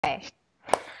Okay.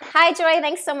 Hi, Joy.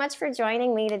 Thanks so much for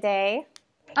joining me today.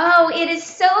 Oh, it is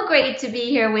so great to be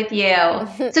here with you.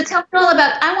 So tell me all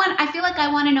about, I feel like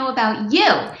I want to know about you.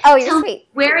 Oh, you're Tell me, sweet.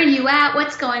 where are you at?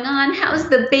 What's going on? How's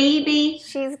the baby?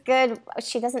 She's good.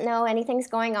 She doesn't know anything's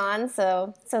going on,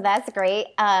 so that's great.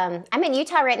 I'm in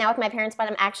Utah right now with my parents, but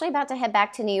I'm actually about to head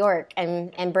back to New York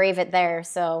and brave it there.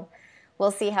 So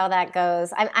we'll see how that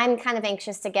goes. I'm kind of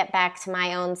anxious to get back to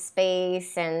my own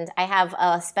space, and I have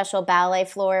a special ballet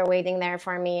floor waiting there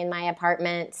for me in my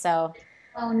apartment. So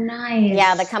Oh,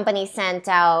 yeah, the nice. company sent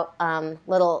out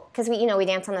little because we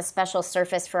dance on a special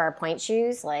surface for our point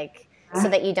shoes, like so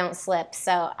that you don't slip.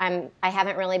 So I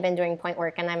haven't really been doing point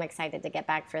work, and I'm excited to get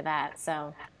back for that.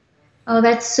 So Oh,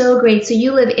 that's so great. So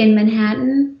you live in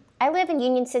Manhattan? I live in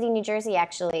Union City, New Jersey,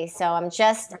 actually. So I'm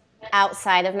just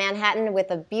outside of Manhattan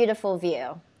with a beautiful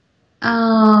view.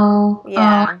 I'm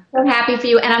Yeah. so happy for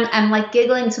you. And I'm like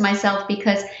giggling to myself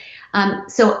because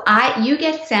you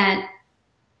get sent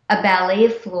a ballet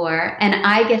floor and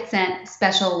I get sent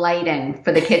special lighting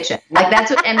for the kitchen. Like that's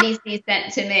what NBC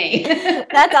sent to me.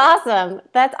 That's awesome.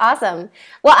 That's awesome.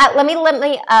 Well, let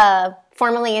me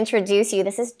formally introduce you.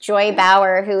 This is Joy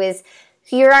Bauer,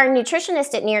 you're our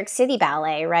nutritionist at New York City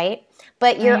Ballet, right?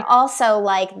 But you're Right. also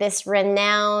like this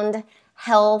renowned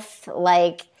health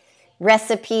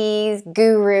recipes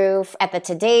guru at the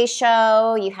Today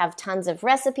Show. You have tons of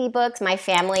recipe books. My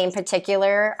family in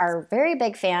particular are very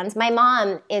big fans. My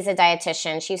mom is a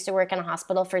dietitian. She used to work in a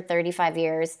hospital for 35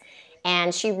 years,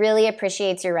 and she really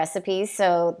appreciates your recipes.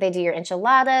 So they do your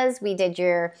enchiladas. We did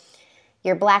your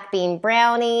black bean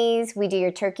brownies. We do your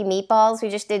turkey meatballs. We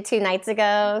just did 2 nights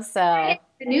ago. So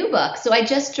The new book. So I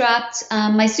just dropped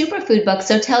my superfood book.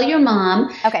 So tell your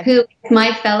mom, okay. who is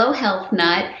my fellow health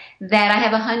nut, that I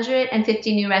have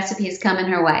 150 new recipes coming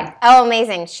her way. Oh,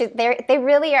 amazing. They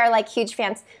really are like huge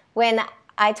fans. When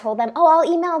I told them, oh,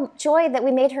 I'll email Joy that we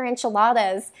made her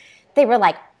enchiladas, they were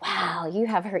like, wow, you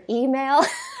have her email?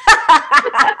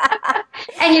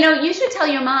 And you should tell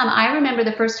your mom. I remember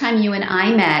the first time you and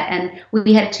I met, and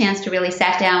we had a chance to really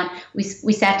sat down. We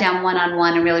sat down one on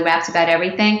one and really rapped about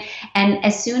everything. And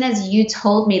as soon as you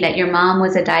told me that your mom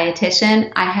was a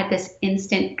dietitian, I had this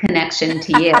instant connection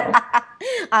to you. Yeah.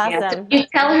 So Awesome. you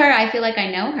tell her, I feel like I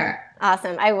know her.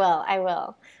 Awesome. I will. I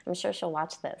will. I'm sure she'll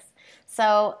watch this.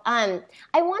 So I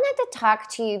wanted to talk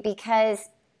to you because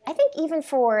I think even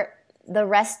for the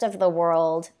rest of the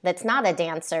world that's not a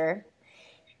dancer,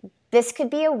 this could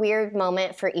be a weird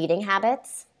moment for eating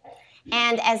habits.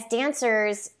 And as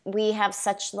dancers, we have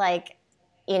such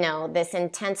this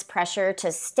intense pressure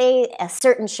to stay a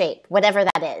certain shape, whatever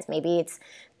that is. Maybe it's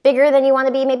bigger than you want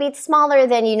to be, maybe it's smaller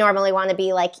than you normally want to be.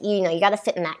 You got to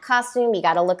fit in that costume, you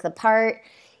got to look the part.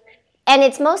 And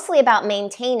it's mostly about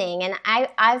maintaining. And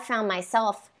I've found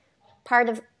myself part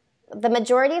of the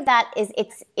majority of that is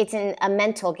it's in a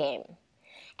mental game.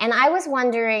 And I was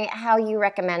wondering how you're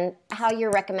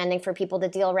recommending for people to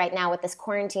deal right now with this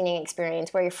quarantining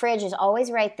experience where your fridge is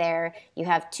always right there, you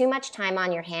have too much time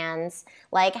on your hands.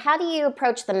 Like, how do you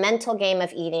approach the mental game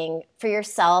of eating for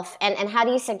yourself, and how do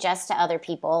you suggest to other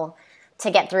people to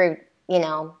get through,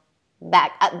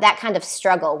 that kind of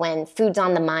struggle when food's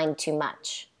on the mind too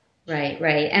much? Right,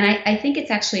 right. And I think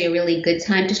it's actually a really good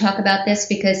time to talk about this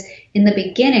because in the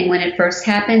beginning, when it first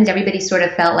happened, everybody sort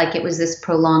of felt like it was this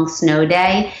prolonged snow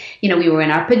day. We were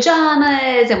in our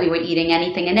pajamas and we were eating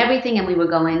anything and everything, and we were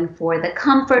going for the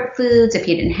comfort foods. If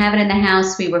you didn't have it in the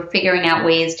house, we were figuring out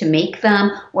ways to make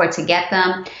them or to get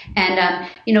them. And,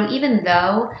 even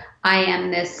though I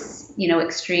am this,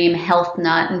 extreme health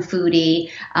nut and foodie,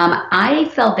 I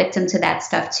fell victim to that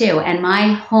stuff too. And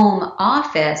my home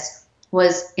office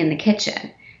was in the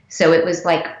kitchen. So it was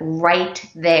like right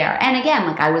there. And again,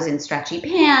 like I was in stretchy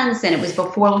pants, and it was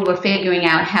before we were figuring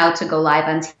out how to go live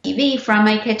on TV from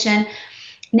my kitchen.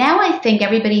 Now I think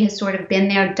everybody has sort of been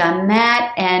there, done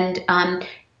that, and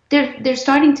they're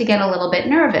starting to get a little bit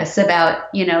nervous about,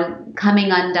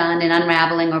 coming undone and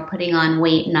unraveling or putting on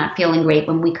weight and not feeling great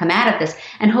when we come out of this.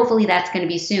 And hopefully that's going to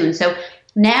be soon. So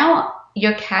now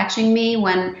you're catching me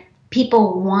when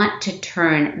people want to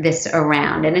turn this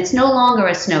around, and it's no longer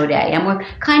a snow day, and we're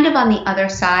kind of on the other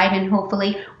side, and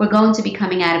hopefully we're going to be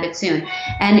coming out of it soon.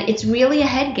 And it's really a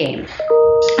head game.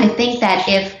 I think that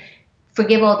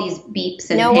forgive all these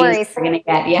beeps and No things worries. we're going to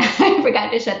get. Yeah, I forgot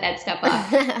to shut that stuff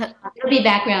off. It'll be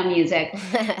background music.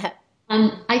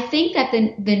 I think that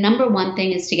the number one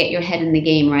thing is to get your head in the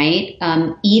game, right?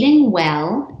 Eating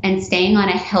well and staying on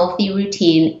a healthy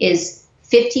routine is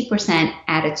 50%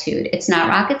 attitude. It's not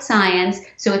rocket science.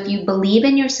 So if you believe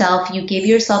in yourself, you give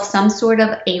yourself some sort of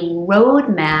a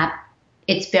roadmap,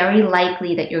 it's very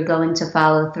likely that you're going to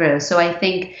follow through. So I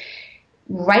think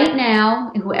right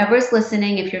now, whoever's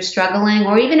listening, if you're struggling,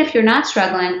 or even if you're not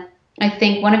struggling, I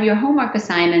think one of your homework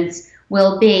assignments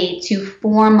will be to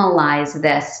formalize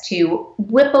this, to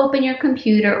whip open your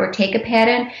computer or take a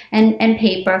pen and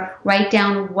paper, write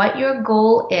down what your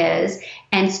goal is,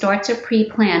 and start to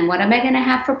pre-plan. What am I going to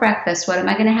have for breakfast? What am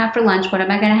I going to have for lunch? What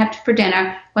am I going to have for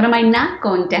dinner? What am I not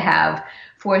going to have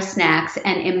for snacks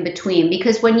and in between?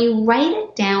 Because when you write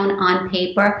it down on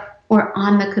paper or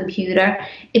on the computer,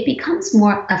 it becomes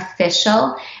more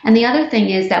official. And the other thing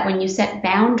is that when you set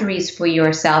boundaries for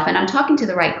yourself, and I'm talking to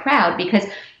the right crowd because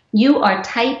you are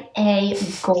type A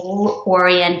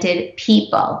goal-oriented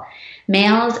people,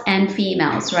 males and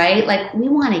females, right? Like we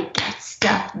want to get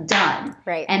stuff done.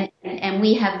 Right. And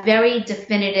we have very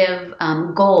definitive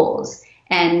goals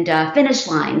and finish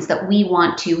lines that we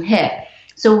want to hit.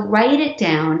 So write it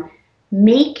down,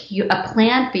 make a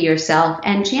plan for yourself,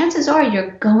 and chances are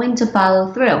you're going to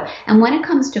follow through. And when it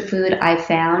comes to food, I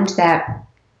found that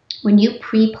when you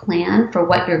pre-plan for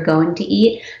what you're going to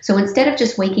eat, so instead of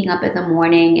just waking up in the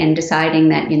morning and deciding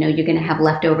that, you know, you're going to have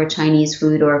leftover Chinese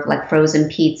food or like frozen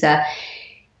pizza,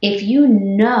 if you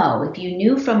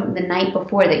knew from the night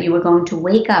before that you were going to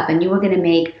wake up and you were going to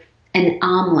make an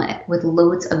omelet with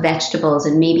loads of vegetables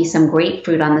and maybe some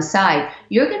grapefruit on the side,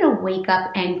 you're going to wake up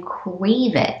and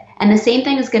crave it. And the same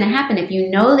thing is going to happen if you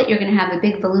know that you're going to have a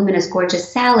big, voluminous,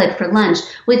 gorgeous salad for lunch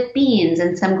with beans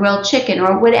and some grilled chicken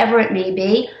or whatever it may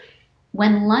be.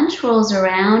 When lunch rolls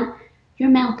around, your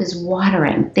mouth is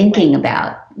watering thinking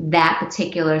about that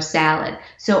particular salad.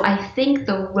 So I think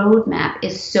the roadmap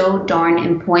is so darn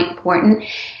important.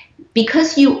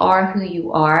 Because you are who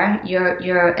you are,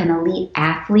 you're an elite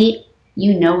athlete,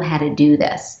 you know how to do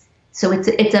this. So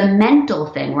it's a mental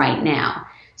thing right now.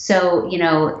 So, you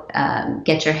know,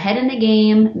 get your head in the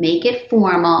game, make it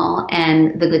formal,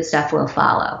 and the good stuff will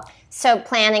follow. So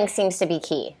planning seems to be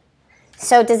key.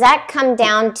 So does that come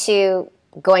down to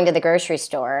going to the grocery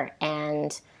store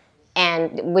and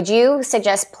would you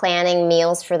suggest planning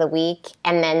meals for the week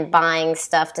and then buying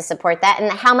stuff to support that?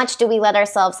 And how much do we let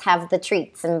ourselves have the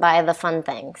treats and buy the fun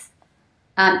things?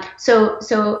 So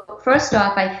first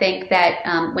off, I think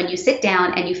that when you sit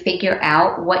down and you figure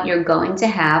out what you're going to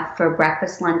have for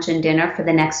breakfast, lunch, and dinner for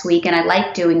the next week, and I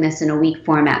like doing this in a week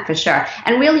format for sure.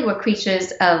 And really, we're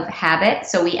creatures of habit,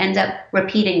 so we end up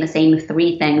repeating the same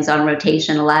 3 things on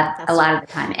rotation a lot of the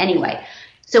time anyway.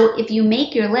 So if you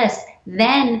make your list,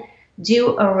 then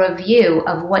do a review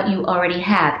of what you already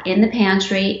have in the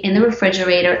pantry, in the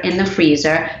refrigerator, in the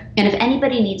freezer. And if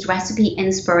anybody needs recipe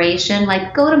inspiration,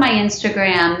 like go to my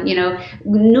Instagram, you know,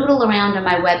 noodle around on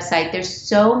my website. There's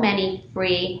so many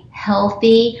free,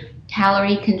 healthy,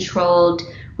 calorie-controlled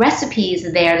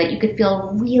recipes there that you could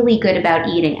feel really good about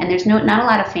eating. And there's not a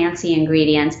lot of fancy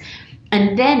ingredients.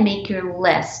 And then make your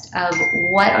list of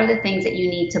what are the things that you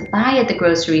need to buy at the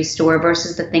grocery store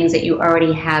versus the things that you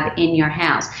already have in your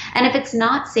house. And if it's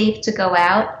not safe to go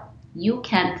out, you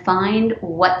can find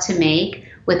what to make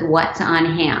with what's on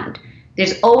hand.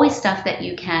 There's always stuff that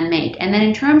you can make. And then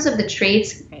in terms of the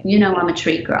treats, you know I'm a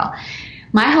treat girl.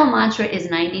 My whole mantra is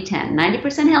 90-10.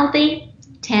 90% healthy,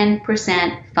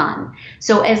 10% fun.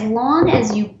 So as long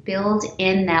as you build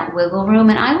in that wiggle room,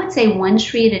 and I would say 1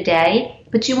 treat a day,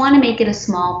 but you want to make it a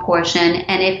small portion,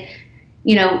 and if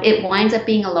you know it winds up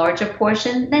being a larger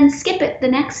portion, then skip it the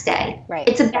next day. Right.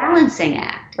 It's a balancing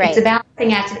act. Right. It's a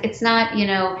balancing act. It's not, you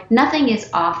know, nothing is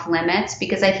off limits,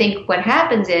 because I think what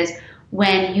happens is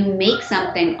when you make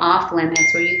something off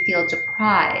limits or you feel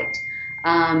deprived,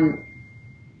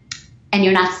 and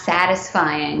you're not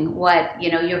satisfying what,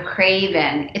 you know, you're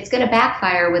craving, it's going to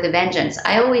backfire with a vengeance.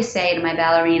 I always say to my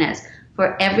ballerinas,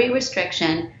 for every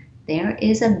restriction, there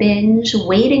is a binge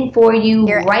waiting for you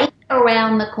right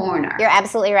around the corner. You're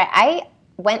absolutely right. I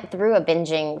went through a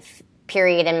binging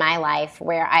period in my life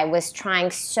where I was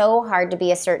trying so hard to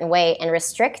be a certain way and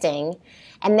restricting.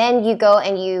 And then you go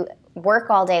and you work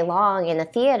all day long in the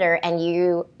theater and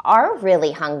you are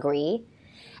really hungry.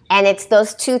 And it's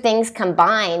those 2 things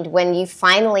combined. When you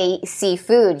finally see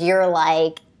food,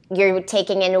 you're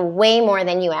taking in way more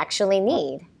than you actually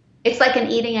need. It's like an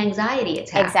eating anxiety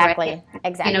attack. Exactly. Right?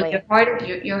 Exactly. You know,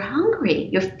 you're hungry.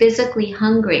 You're physically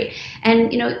hungry.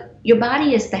 And, you know, your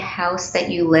body is the house that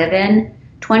you live in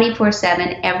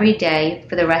 24/7 every day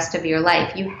for the rest of your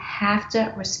life. You have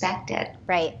to respect it.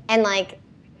 Right. And like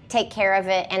take care of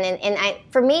it.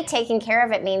 For me, taking care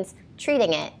of it means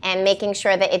treating it and making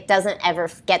sure that it doesn't ever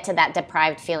get to that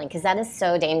deprived feeling, because that is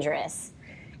so dangerous.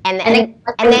 And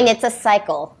then it's a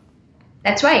cycle.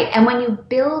 That's right. And when you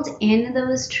build in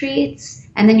those treats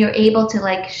and then you're able to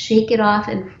like shake it off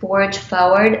and forge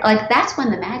forward, like that's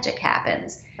when the magic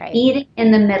happens. Right. Eating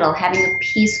in the middle, having a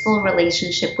peaceful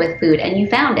relationship with food, and you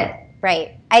found it.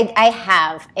 Right. I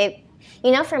have.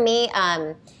 For me,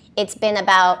 it's been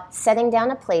about setting down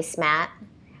a placemat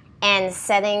and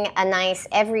setting a nice,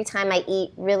 every time I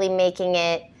eat, really making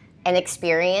it an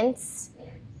experience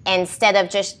instead of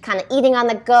just kind of eating on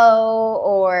the go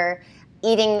or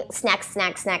eating snack,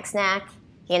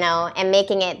 and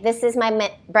making it, this is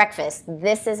my breakfast,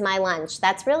 this is my lunch.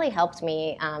 That's really helped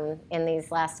me in these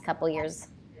last couple years.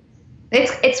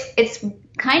 It's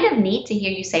kind of neat to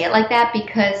hear you say it like that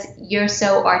because you're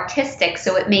so artistic.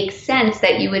 So it makes sense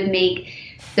that you would make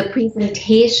the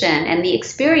presentation and the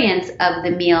experience of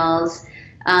the meals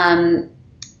an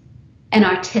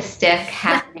artistic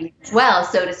happening as well,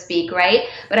 so to speak, right?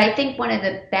 But I think one of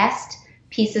the best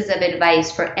pieces of advice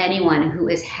for anyone who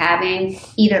is having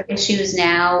either issues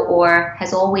now or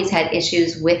has always had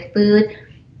issues with food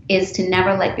is to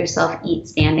never let yourself eat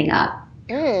standing up.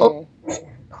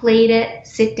 Plate it,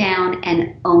 sit down,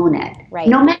 and own it. Right.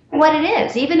 No matter what it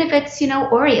is, even if it's,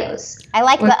 Oreos. I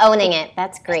like the owning it.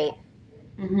 That's great.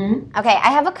 Mm-hmm. Okay, I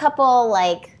have a couple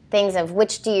things of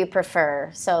which do you prefer.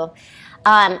 So,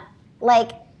 I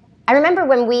remember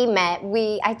when we met,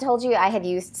 I told you I had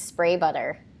used spray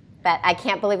butter. That I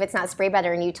can't believe it's not spray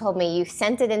butter, and you told me you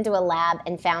sent it into a lab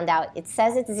and found out it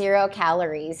says it's 0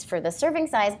 calories for the serving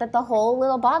size, but the whole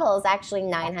little bottle is actually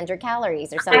 900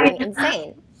 calories or something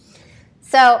insane.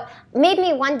 So made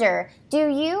me wonder, do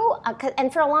you,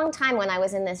 and for a long time when I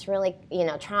was in this really,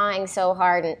 trying so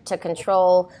hard to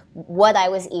control what I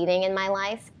was eating in my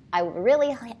life, I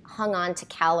really hung on to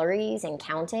calories and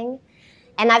counting.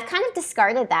 And I've kind of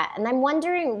discarded that. And I'm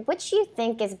wondering which you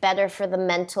think is better for the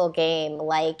mental game.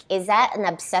 Is that an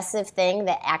obsessive thing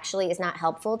that actually is not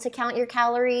helpful to count your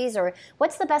calories? Or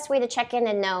what's the best way to check in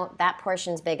and know that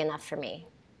portion's big enough for me?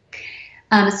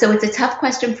 So it's a tough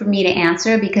question for me to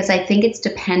answer because I think it's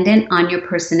dependent on your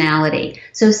personality.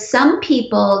 So some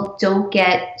people don't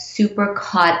get super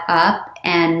caught up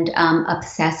and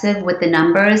obsessive with the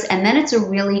numbers, and then it's a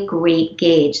really great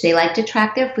gauge. They like to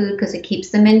track their food because it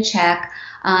keeps them in check.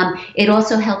 It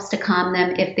also helps to calm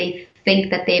them if they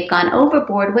think that they've gone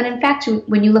overboard, when in fact,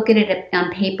 when you look at it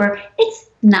on paper, it's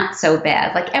not so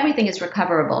bad. Everything is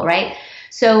recoverable, right?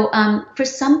 So for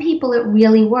some people, it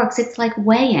really works. It's like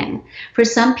weighing. For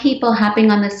some people, hopping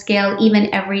on the scale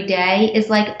even every day is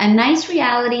like a nice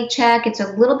reality check. It's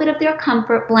a little bit of their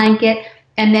comfort blanket,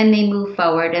 and then they move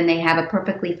forward and they have a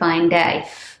perfectly fine day.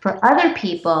 For other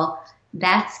people,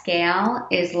 that scale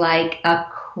is like a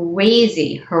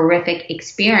crazy, horrific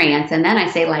experience. And then I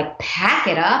say, pack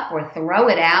it up or throw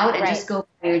it out and just go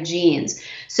by your genes.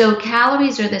 So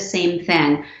calories are the same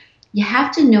thing. You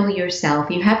have to know yourself.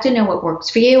 You have to know what works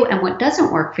for you and what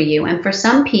doesn't work for you. And for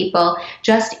some people,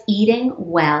 just eating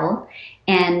well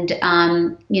and,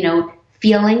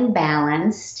 feeling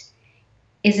balanced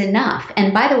is enough.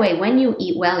 And by the way, when you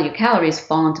eat well, your calories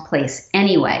fall into place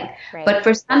anyway. Right. But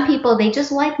for some people, they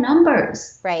just like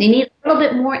numbers. Right. They need a little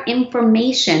bit more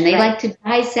information. They like to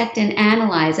dissect and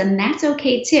analyze, and that's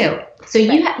okay too. So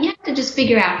you have to just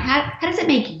figure out how does it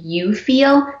make you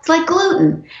feel? It's like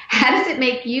gluten. How does it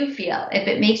make you feel? If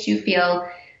it makes you feel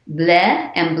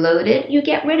bleh and bloated, you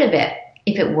get rid of it.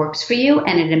 If it works for you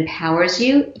and it empowers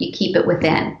you, you keep it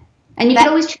within. And you can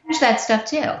always change that stuff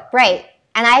too. Right.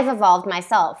 And I've evolved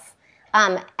myself.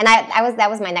 And that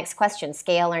was my next question,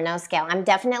 scale or no scale. I'm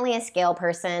definitely a scale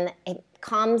person. It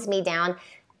calms me down.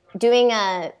 Having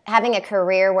a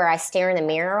career where I stare in a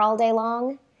mirror all day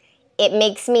long, it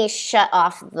makes me shut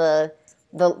off the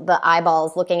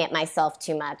eyeballs looking at myself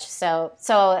too much. So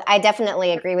I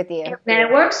definitely agree with you. And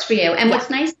it works for you. And what's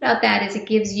nice about that is it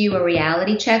gives you a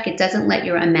reality check. It doesn't let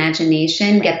your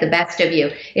imagination get the best of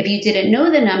you. If you didn't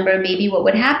know the number, maybe what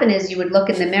would happen is you would look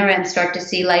in the mirror and start to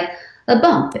see a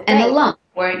bump and a lump.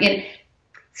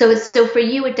 So for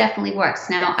you, it definitely works.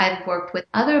 Now, I've worked with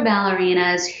other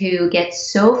ballerinas who get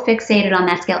so fixated on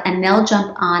that scale, and they'll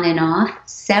jump on and off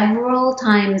several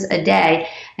times a day.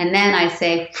 And then I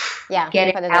say, get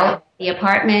it out of the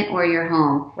apartment or your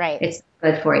home. Right. It's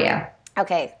good for you.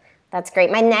 Okay, that's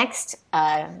great. My next,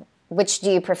 which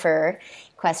do you prefer,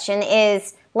 question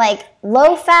is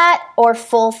low fat or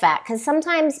full fat? Because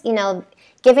sometimes,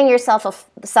 giving yourself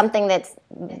something that's,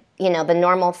 the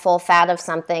normal full fat of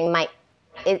something might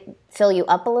fill you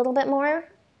up a little bit more.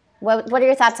 What are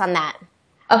your thoughts on that?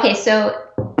 Okay, so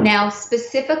now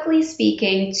specifically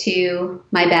speaking to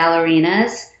my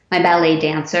ballerinas, my ballet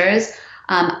dancers,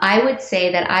 I would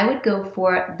say that I would go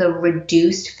for the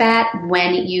reduced fat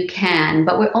when you can,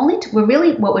 but we're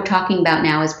really, what we're talking about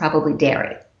now is probably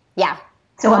dairy. Yeah.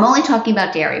 So I'm only talking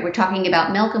about dairy. We're talking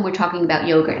about milk and we're talking about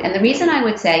yogurt. And the reason I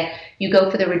would say you go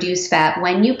for the reduced fat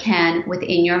when you can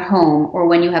within your home, or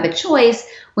when you have a choice,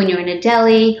 when you're in a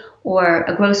deli or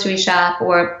a grocery shop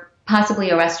or possibly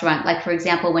a restaurant, like for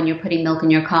example, when you're putting milk in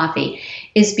your coffee,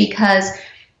 is because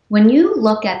when you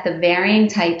look at the varying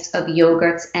types of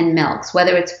yogurts and milks,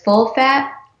 whether it's full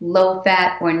fat, low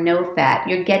fat, or no fat,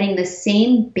 you're getting the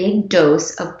same big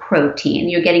dose of protein.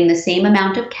 You're getting the same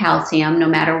amount of calcium, no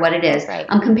matter what it is. Right.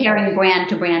 I'm comparing brand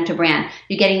to brand to brand.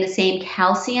 You're getting the same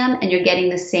calcium and you're getting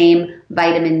the same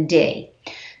vitamin D.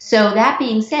 So that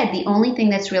being said, the only thing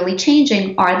that's really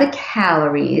changing are the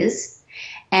calories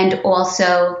and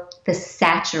also the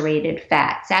saturated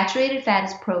fat. Saturated fat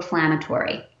is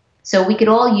pro-inflammatory. So we could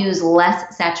all use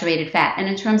less saturated fat. And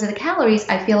in terms of the calories,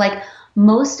 I feel like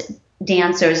most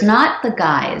dancers, not the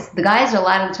guys. The guys a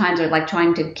lot of the times are like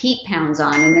trying to keep pounds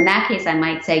on. And in that case, I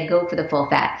might say go for the full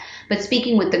fat. But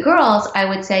speaking with the girls, I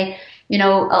would say, a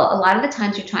lot of the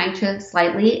times you're trying to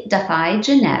slightly defy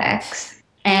genetics.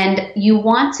 And you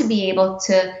want to be able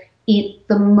to eat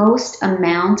the most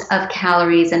amount of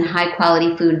calories and high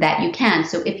quality food that you can.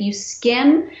 So if you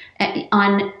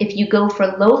if you go for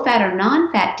low fat or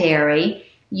non-fat dairy,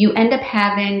 you end up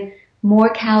having more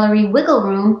calorie wiggle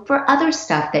room for other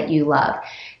stuff that you love.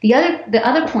 The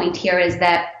other point here is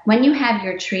that when you have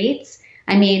your treats,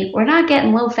 we're not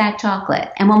getting low fat chocolate.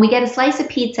 And when we get a slice of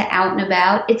pizza out and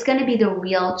about, it's going to be the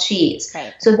real cheese.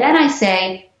 Right. So then I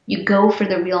say, you go for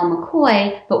the real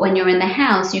McCoy, but when you're in the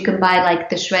house, you can buy like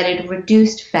the shredded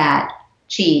reduced fat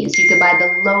cheese. You can buy the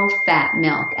low fat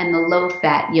milk and the low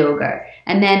fat yogurt.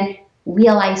 And then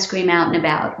real ice cream out and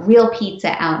about, real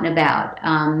pizza out and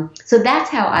about. So that's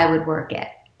how I would work it.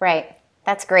 Right.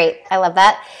 That's great. I love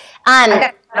that. I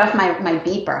got to cut off my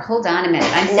beeper. Hold on a minute.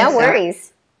 I'm so no sorry.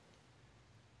 worries.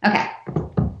 Okay.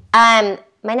 My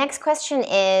next question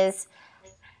is,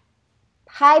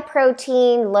 high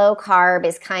protein, low carb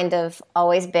is kind of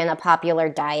always been a popular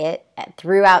diet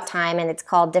throughout time, and it's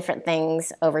called different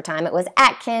things over time. It was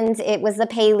Atkins, it was the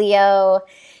paleo,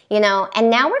 and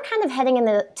now we're kind of heading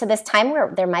into this time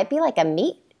where there might be like a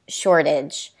meat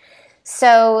shortage.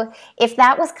 So if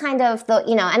that was kind of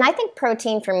and I think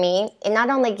protein for me, it not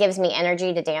only gives me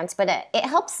energy to dance, but it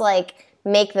helps like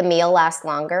make the meal last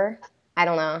longer. I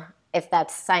don't know if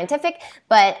that's scientific,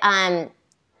 but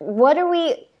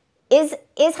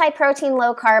is high protein,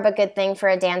 low carb a good thing for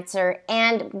a dancer?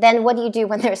 And then what do you do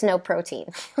when there's no protein?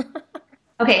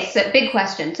 Okay, so big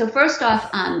question. So first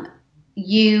off,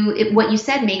 what you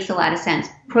said makes a lot of sense.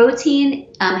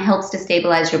 Protein helps to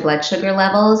stabilize your blood sugar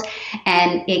levels,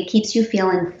 and it keeps you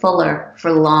feeling fuller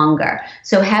for longer.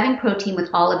 So having protein with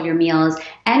all of your meals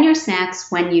and your snacks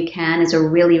when you can is a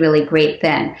really, really great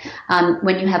thing.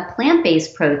 When you have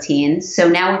plant-based proteins, so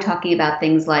now we're talking about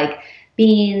things like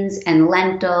beans and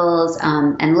lentils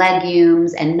and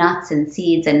legumes and nuts and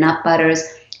seeds and nut butters.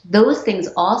 Those things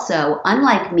also,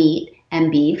 unlike meat and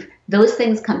beef, those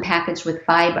things come packaged with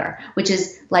fiber, which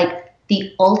is like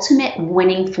the ultimate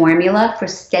winning formula for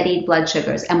steady blood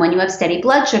sugars. And when you have steady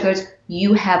blood sugars,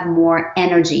 you have more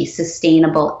energy,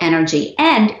 sustainable energy,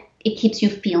 and it keeps you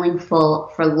feeling full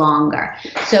for longer.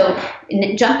 So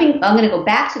I'm going to go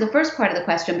back to the first part of the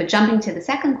question, but jumping to the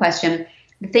second question,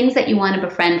 the things that you want to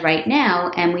befriend right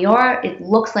now, and it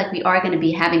looks like we are going to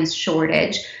be having a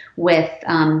shortage with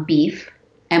beef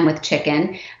and with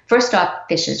chicken. First off,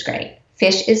 fish is great.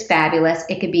 Fish is fabulous.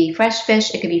 It could be fresh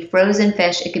fish. It could be frozen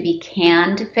fish. It could be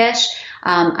canned fish.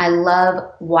 I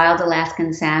love wild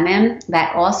Alaskan salmon.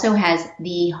 That also has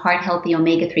the heart-healthy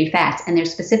omega-3 fats, and they're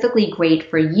specifically great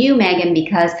for you, Megan,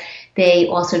 because they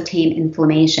also tame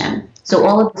inflammation. So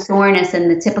all of the soreness and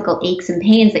the typical aches and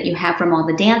pains that you have from all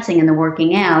the dancing and the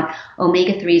working out,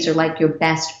 omega-3s are like your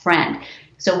best friend.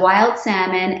 So wild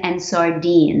salmon and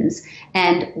sardines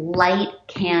and light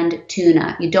canned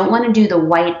tuna. You don't want to do the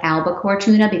white albacore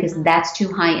tuna because that's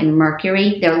too high in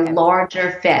mercury. They're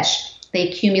larger fish. They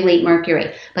accumulate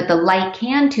mercury. But the light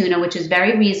canned tuna, which is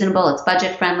very reasonable, it's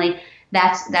budget friendly,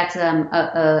 that's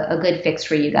a good fix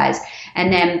for you guys.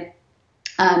 And then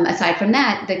aside from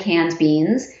that, the canned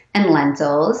beans and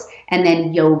lentils, and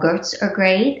then yogurts are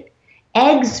great.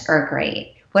 Eggs are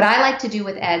great. What I like to do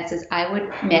with eggs is I would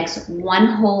mix one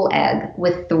whole egg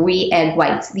with 3 egg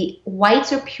whites. The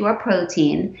whites are pure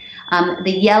protein.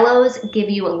 The yellows give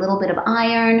you a little bit of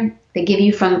iron. They give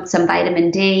you some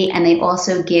vitamin D, and they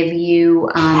also give you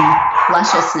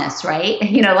lusciousness, right?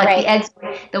 Right. The eggs,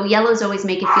 the yellows always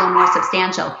make it feel more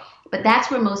substantial. But that's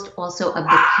where most also of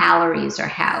the calories are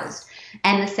housed.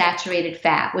 and the saturated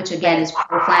fat, which again is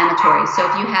pro-inflammatory. So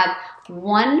if you have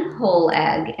one whole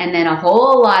egg and then a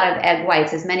whole lot of egg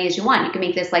whites, as many as you want, you can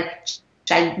make this like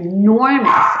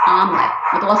ginormous omelet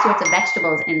with all sorts of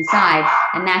vegetables inside,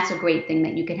 and that's a great thing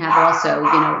that you can have also,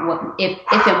 you know, if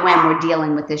and when we're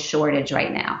dealing with this shortage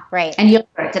right now. Right. And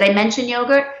yogurt. Did I mention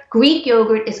yogurt? Greek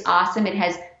yogurt is awesome. It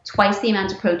has twice the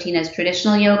amount of protein as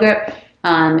traditional yogurt.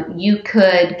 You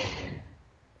could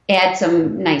add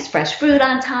some nice fresh fruit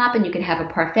on top, and you could have a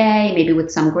parfait, maybe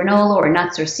with some granola or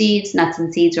nuts or seeds. Nuts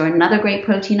and seeds are another great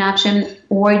protein option.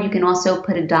 Or you can also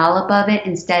put a dollop of it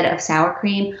instead of sour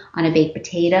cream on a baked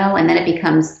potato, and then it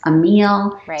becomes a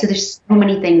meal. Right. So there's so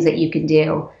many things that you can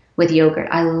do with yogurt.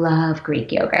 I love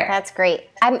Greek yogurt. That's great.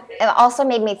 It also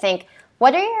made me think,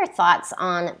 what are your thoughts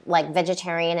on like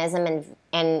vegetarianism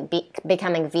and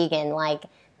becoming vegan? Like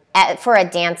for a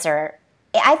dancer,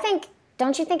 I think,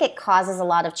 don't you think it causes a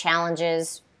lot of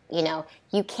challenges? You know,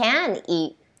 you can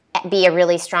be a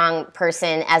really strong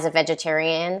person as a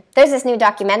vegetarian. There's this new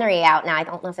documentary out now. I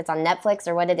don't know if it's on Netflix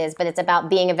or what it is, but it's about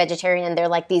being a vegetarian, and they're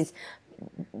like these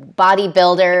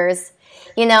bodybuilders,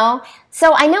 you know?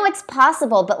 So I know it's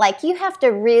possible, but like you have to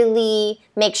really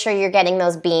make sure you're getting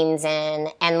those beans in,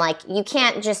 and like you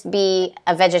can't just be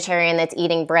a vegetarian that's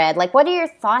eating bread. Like, what are your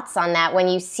thoughts on that when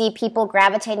you see people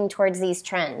gravitating towards these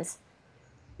trends?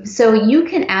 So you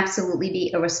can absolutely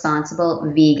be a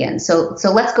responsible vegan. So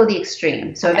let's go the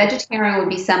extreme. So okay. A vegetarian would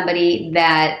be somebody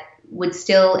that would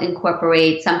still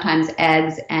incorporate sometimes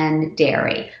eggs and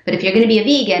dairy. But if you're going to be a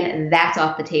vegan, that's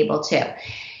off the table too.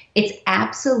 It's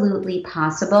absolutely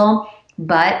possible,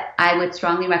 but I would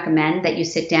strongly recommend that you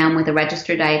sit down with a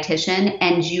registered dietitian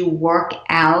and you work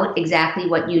out exactly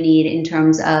what you need in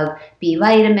terms of B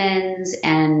vitamins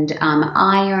and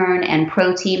iron and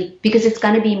protein, because it's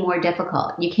going to be more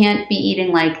difficult. You can't be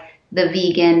eating like the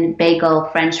vegan bagel,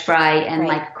 French fry, and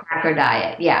like cracker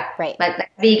diet. Yeah, right. But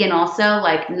vegan also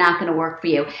like not going to work for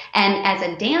you. And as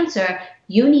a dancer,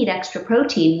 you need extra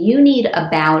protein. You need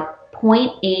about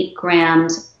 0.8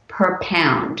 grams per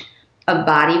pound of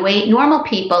body weight. Normal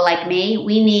people like me,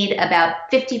 we need about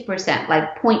 50%,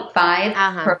 like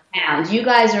 0.5 per pound. You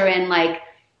guys are in like,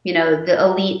 you know, the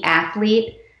elite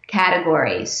athlete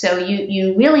category. So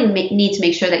you really need to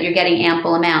make sure that you're getting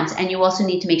ample amounts, and you also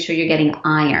need to make sure you're getting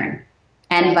iron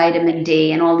and vitamin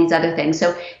D and all these other things.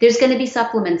 So there's going to be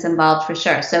supplements involved for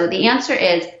sure. So the answer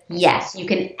is yes, you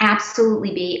can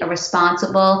absolutely be a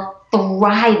responsible,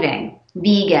 thriving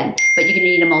vegan, but you're going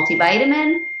to need a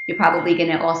multivitamin. You're probably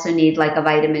going to also need like a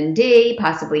vitamin D,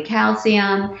 possibly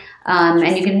calcium, and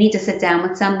you're going to need to sit down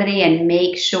with somebody and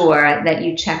make sure that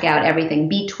you check out everything.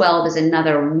 B12 is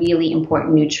another really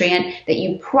important nutrient that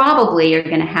you probably are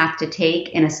going to have to take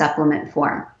in a supplement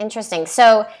form. Interesting.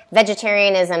 So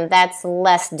vegetarianism, that's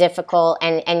less difficult,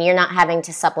 and you're not having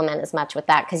to supplement as much with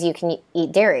that because you can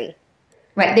eat dairy.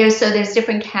 Right. There's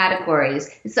different categories.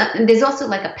 There's also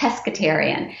like a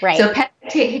pescatarian. Right. So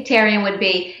pescatarian would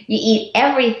be you eat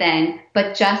everything,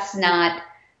 but just not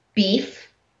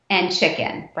beef and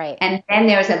chicken. Right. And then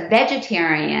there's a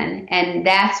vegetarian, and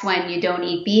that's when you don't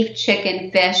eat beef,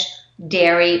 chicken, fish,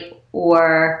 dairy,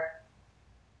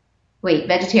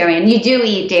 vegetarian. You do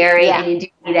eat dairy and you do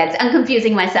eat eggs. I'm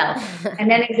confusing myself.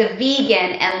 And then there's a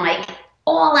vegan, and like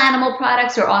all animal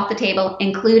products are off the table,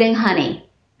 including honey.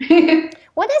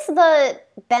 What is the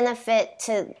benefit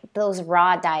to those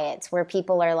raw diets where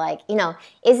people are like, you know,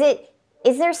 is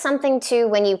there something to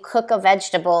when you cook a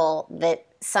vegetable that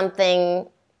something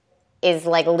is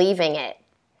like leaving it?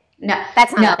 No,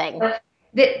 that's not a thing.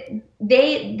 The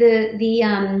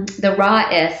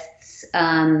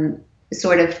rawists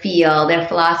sort of feel, their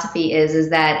philosophy is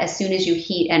that as soon as you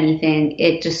heat anything,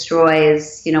 it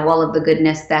destroys, you know, all of the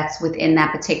goodness that's within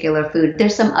that particular food.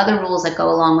 There's some other rules that go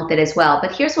along with it as well.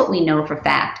 But here's what we know for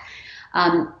fact.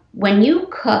 When you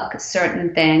cook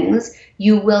certain things,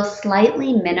 you will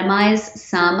slightly minimize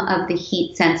some of the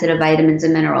heat-sensitive vitamins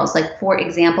and minerals. Like, for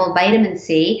example, vitamin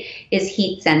C is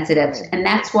heat-sensitive, and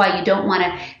that's why you don't want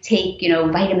to take, you know,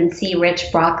 vitamin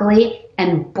C-rich broccoli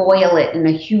and boil it in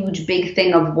a huge big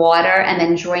thing of water and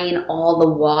then drain all the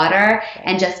water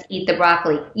and just eat the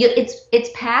broccoli. It's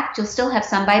packed. You'll still have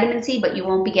some vitamin C, but you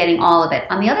won't be getting all of it.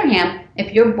 On the other hand,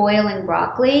 if you're boiling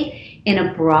broccoli in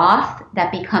a broth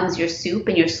that becomes your soup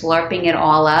and you're slurping it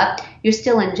all up, you're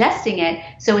still ingesting it,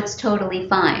 so it's totally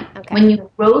fine. Okay. When you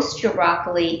roast your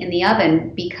broccoli in the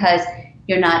oven, because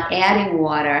you're not adding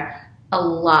water, a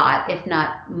lot, if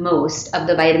not most, of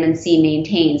the vitamin C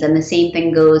maintains, and the same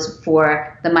thing goes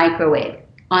for the microwave.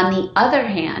 On the other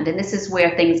hand, and this is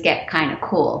where things get kind of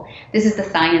cool, this is the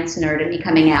science nerd in me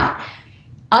coming out,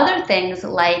 Other things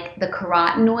like the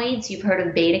carotenoids, you've heard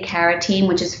of beta carotene,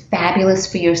 which is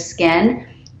fabulous for your skin,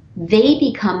 they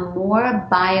become more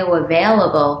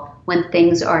bioavailable when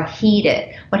things are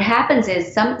heated. What happens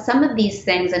is some of these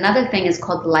things, another thing is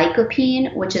called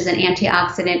lycopene, which is an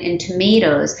antioxidant in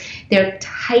tomatoes. They're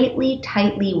tightly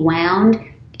wound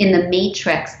in the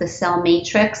matrix, the cell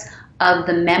matrix of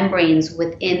the membranes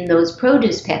within those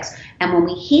produce picks. And when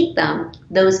we heat them,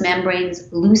 those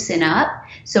membranes loosen up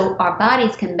so our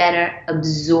bodies can better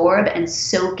absorb and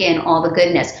soak in all the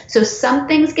goodness. So some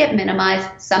things get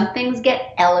minimized, some things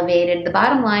get elevated. The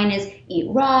bottom line is eat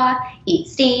raw, eat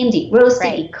steamed, eat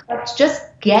roasted, eat cooked. Just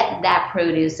get that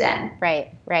produce in.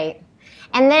 Right, right.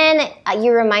 And then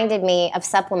you reminded me of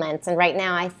supplements, and right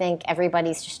now I think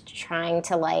everybody's just trying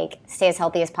to like stay as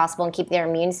healthy as possible and keep their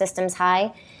immune systems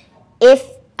high. If,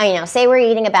 say we're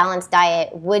eating a balanced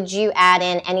diet, would you add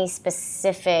in any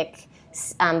specific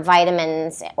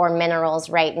vitamins or minerals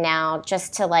right now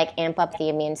just to like amp up the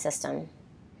immune system?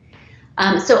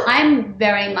 So I'm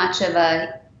very much of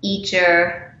a eat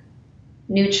your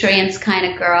nutrients kind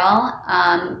of girl,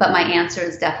 but my answer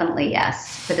is definitely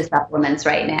yes for the supplements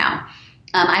right now.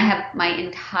 I have my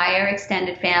entire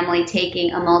extended family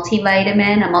taking a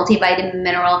multivitamin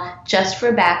mineral just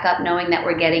for backup, knowing that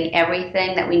we're getting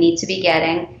everything that we need to be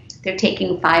getting. They're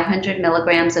taking 500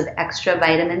 milligrams of extra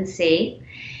vitamin C.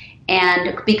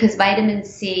 And because vitamin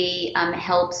C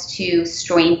helps to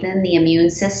strengthen the immune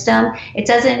system, it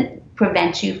doesn't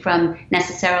prevent you from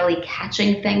necessarily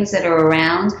catching things that are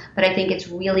around, but I think it's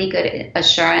really good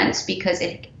assurance because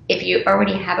if you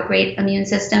already have a great immune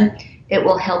system, it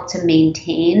will help to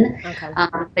maintain. Okay.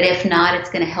 But if not, it's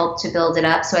going to help to build it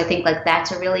up. So I think like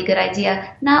that's a really good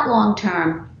idea, not long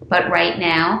term, but right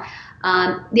now.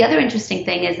 The other interesting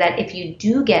thing is that if you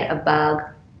do get a bug,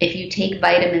 if you take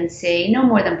vitamin C, no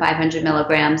more than 500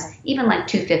 milligrams, even like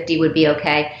 250 would be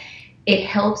okay, it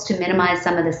helps to minimize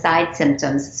some of the side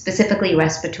symptoms, specifically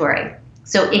respiratory.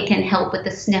 So it can help with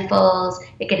the sniffles,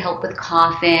 it can help with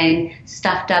coughing,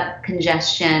 stuffed up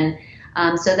congestion.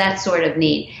 So that's sort of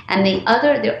neat. And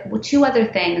the two other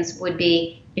things would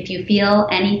be if you feel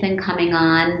anything coming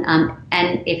on,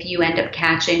 and if you end up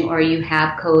catching or you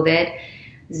have COVID,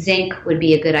 zinc would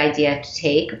be a good idea to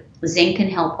take. Zinc can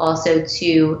help also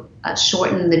to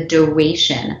shorten the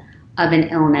duration of an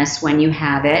illness when you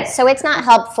have it. So it's not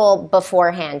helpful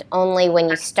beforehand, only when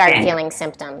you start feeling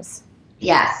symptoms.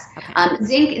 Yes. Okay.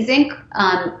 Zinc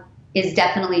is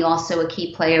definitely also a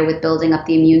key player with building up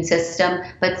the immune system,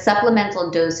 but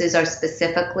supplemental doses are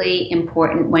specifically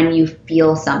important when you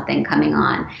feel something coming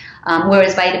on.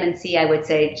 Whereas vitamin C, I would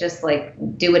say, just like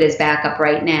do it as backup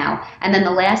right now. And then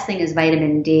the last thing is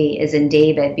vitamin D is in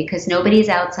David, because nobody's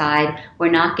outside.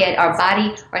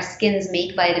 Our skins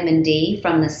make vitamin D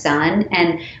from the sun,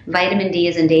 and vitamin D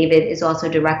is in David is also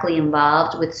directly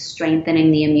involved with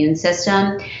strengthening the immune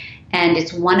system. And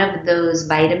it's one of those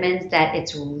vitamins that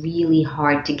it's really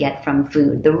hard to get from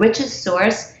food. The richest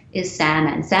source is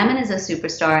salmon. Salmon is a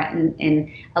superstar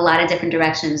in a lot of different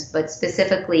directions, but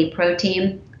specifically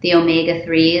protein, the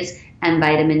omega-3s, and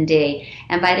vitamin D.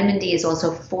 And vitamin D is also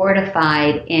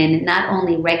fortified in not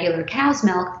only regular cow's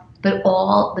milk, but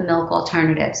all the milk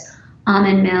alternatives,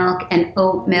 almond milk and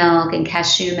oat milk and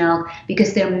cashew milk,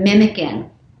 because they're mimicking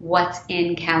what's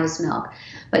in cow's milk.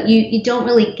 But you don't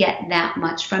really get that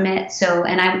much from it. So,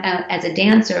 and as a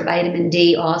dancer, vitamin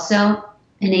D also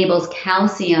enables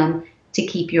calcium to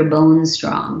keep your bones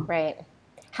strong. Right.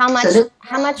 How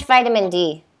much vitamin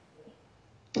D?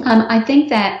 I think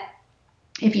that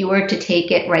if you were to take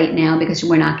it right now, because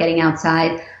we're not getting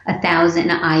outside, 1,000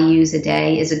 IUs a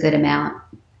day is a good amount.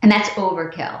 And that's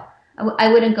overkill.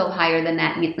 I wouldn't go higher than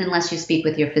that unless you speak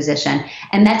with your physician.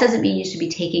 And that doesn't mean you should be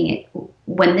taking it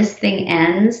when this thing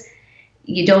ends.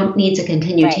 You don't need to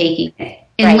continue taking it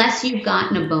unless you've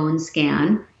gotten a bone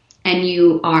scan and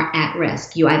you are at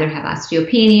risk. You either have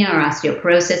osteopenia or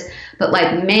osteoporosis, but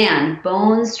like, man,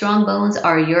 strong bones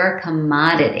are your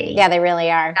commodity. Yeah, they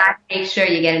really are. You gotta make sure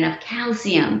you get enough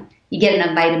calcium, you get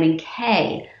enough vitamin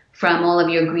K from all of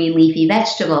your green leafy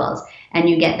vegetables, and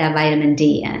you get that vitamin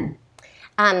D in.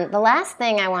 The last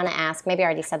thing I want to ask, maybe I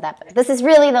already said that, but this is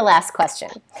really the last question.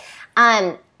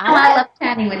 I love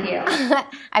chatting with you.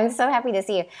 I'm so happy to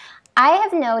see you. I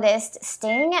have noticed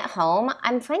staying at home,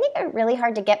 I'm finding it really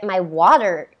hard to get my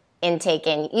water intake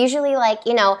in. Usually,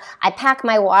 I pack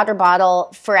my water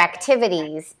bottle for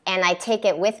activities and I take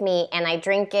it with me and I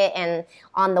drink it and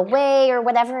on the way or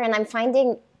whatever. And I'm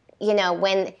finding,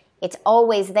 when it's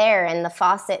always there and the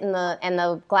faucet and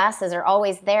the glasses are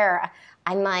always there,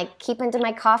 I'm like keeping to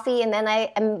my coffee, and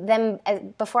then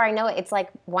before I know it, it's like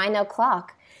wine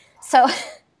o'clock. So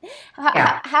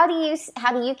Yeah. How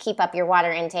do you keep up your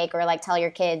water intake, or like tell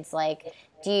your kids, like,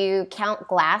 do you count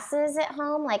glasses at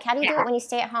home? Like, how do you do it when you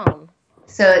stay at home?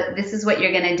 So this is what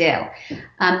you're going to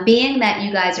do. Being that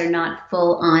you guys are not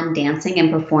full on dancing and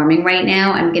performing right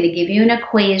now, I'm going to give you an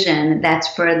equation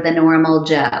that's for the normal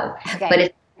Joe. Okay.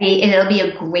 But it'll be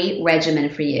a great regimen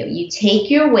for you. You take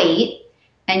your weight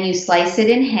and you slice it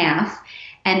in half,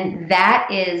 and that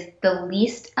is the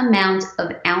least amount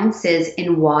of ounces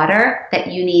in water that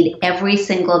you need every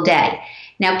single day.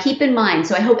 Now keep in mind,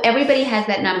 so I hope everybody has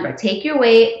that number. Take your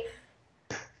weight,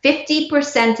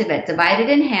 50% of it, divide it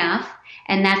in half,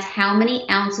 and that's how many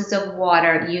ounces of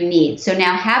water you need. So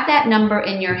now have that number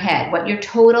in your head, what your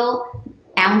total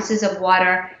ounces of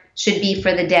water should be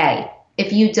for the day.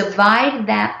 If you divide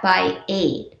that by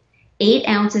 8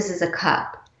 ounces is a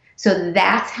cup. So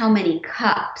that's how many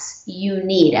cups you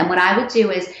need. And what I would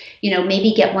do is,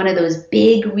 maybe get one of those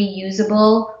big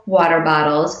reusable water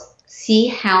bottles, see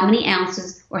how many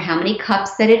ounces or how many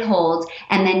cups that it holds,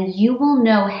 and then you will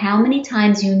know how many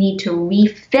times you need to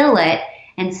refill it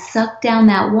and suck down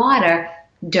that water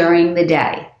during the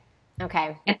day.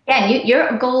 Okay. And again,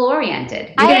 you're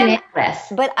goal-oriented. You're going to nail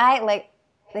this.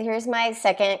 But here's my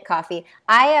second coffee.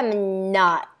 I am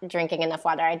not drinking enough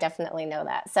water. I definitely know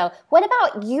that. So what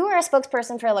about, you are a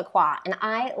spokesperson for La Croix, and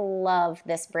I love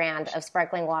this brand of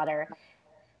sparkling water.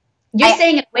 You're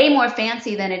saying it way more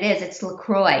fancy than it is. It's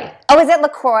LaCroix. Oh, is it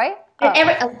LaCroix?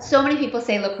 Oh. So many people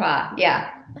say LaCroix.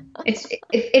 Yeah.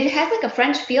 It has like a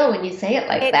French feel when you say it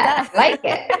like that. Does. I like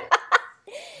it.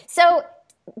 So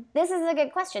this is a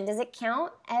good question. Does it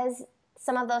count as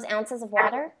some of those ounces of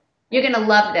water? You're going to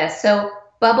love this. So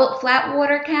flat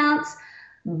water counts.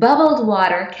 Bubbled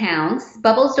water counts.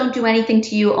 Bubbles don't do anything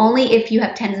to you, only if you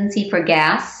have tendency for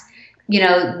gas.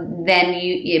 Then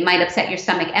it might upset your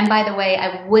stomach. And by the way,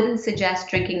 I wouldn't suggest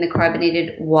drinking the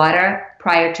carbonated water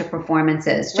prior to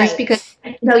performances, just because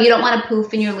you don't want to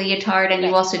poof in your leotard, and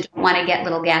you also don't want to get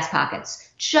little gas pockets,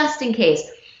 just in case.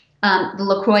 The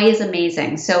LaCroix is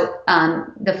amazing. So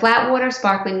the flat water,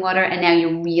 sparkling water, and now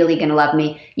you're really going to love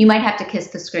me. You might have to kiss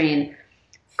the screen.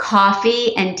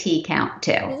 Coffee and tea count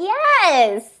too.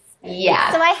 Yes.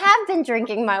 Yeah. So I have been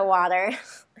drinking my water.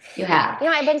 You have.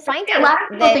 I've been finding a lot of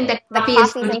people think that coffee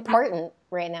is important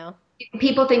right now.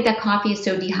 People think that coffee is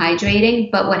so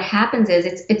dehydrating, but what happens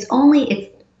is it's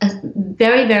a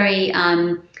very, very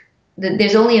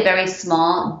there's only a very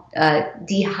small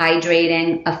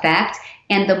dehydrating effect.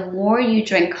 And the more you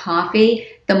drink coffee,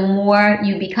 the more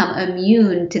you become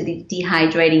immune to the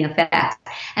dehydrating effect.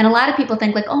 And a lot of people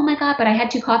think like, oh my God, but I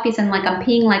had 2 coffees and like I'm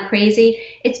peeing like crazy.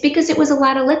 It's because it was a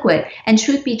lot of liquid. And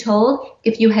truth be told,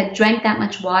 if you had drank that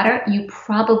much water, you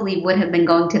probably would have been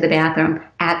going to the bathroom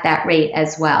at that rate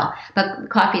as well. But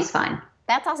coffee's fine.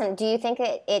 That's awesome. Do you think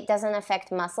it doesn't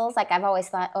affect muscles? Like, I've always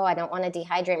thought, I don't want to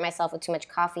dehydrate myself with too much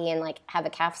coffee and like have a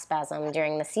calf spasm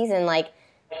during the season. Like,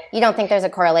 you don't think there's a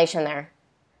correlation there?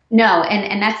 No,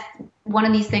 and that's one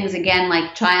of these things, again,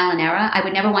 like trial and error. I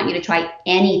would never want you to try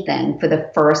anything for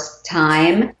the first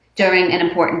time during an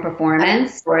important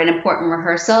performance or an important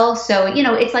rehearsal. So,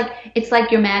 it's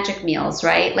like your magic meals,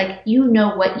 right? Like,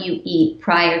 what you eat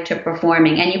prior to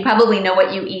performing, and you probably know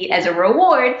what you eat as a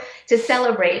reward to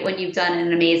celebrate when you've done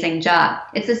an amazing job.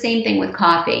 It's the same thing with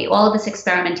coffee, all of this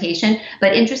experimentation.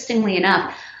 But interestingly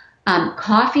enough,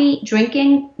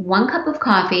 drinking 1 cup of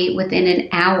coffee within an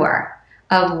hour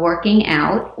of working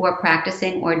out or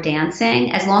practicing or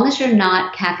dancing, as long as you're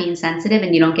not caffeine sensitive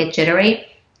and you don't get jittery,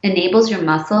 enables your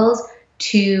muscles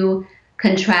to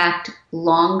contract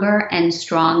longer and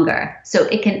stronger. So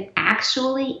it can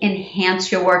actually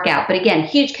enhance your workout. But again,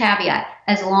 huge caveat,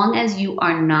 as long as you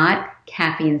are not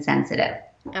caffeine sensitive.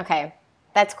 Okay,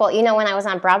 that's cool. When I was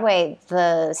on Broadway,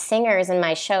 the singers in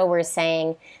my show were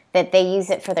saying that they use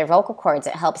it for their vocal cords.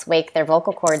 It helps wake their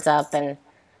vocal cords up, and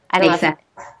I don't know.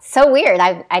 So weird.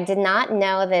 I did not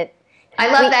know that. I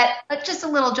love that. Just a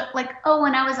little,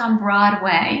 when I was on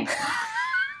Broadway.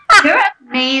 You're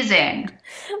amazing.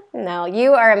 No,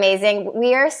 you are amazing.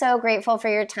 We are so grateful for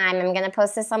your time. I'm going to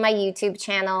post this on my YouTube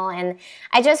channel, and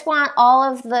I just want all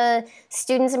of the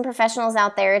students and professionals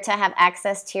out there to have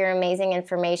access to your amazing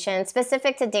information.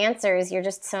 Specific to dancers, you're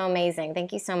just so amazing.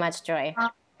 Thank you so much, Joy.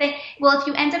 Well, if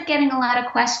you end up getting a lot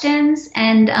of questions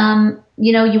and,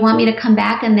 you want me to come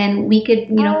back and then we could,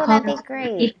 call that'd be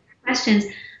great. Questions,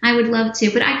 I would love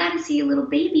to. But I got to see a little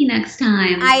baby next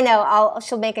time. I know.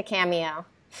 She'll make a cameo.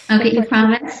 Okay, you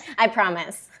promise? I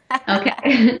promise.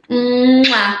 Okay.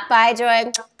 Bye,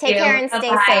 Joy. Take care and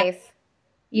stay safe.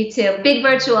 You too. Big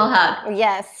virtual hug.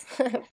 Yes.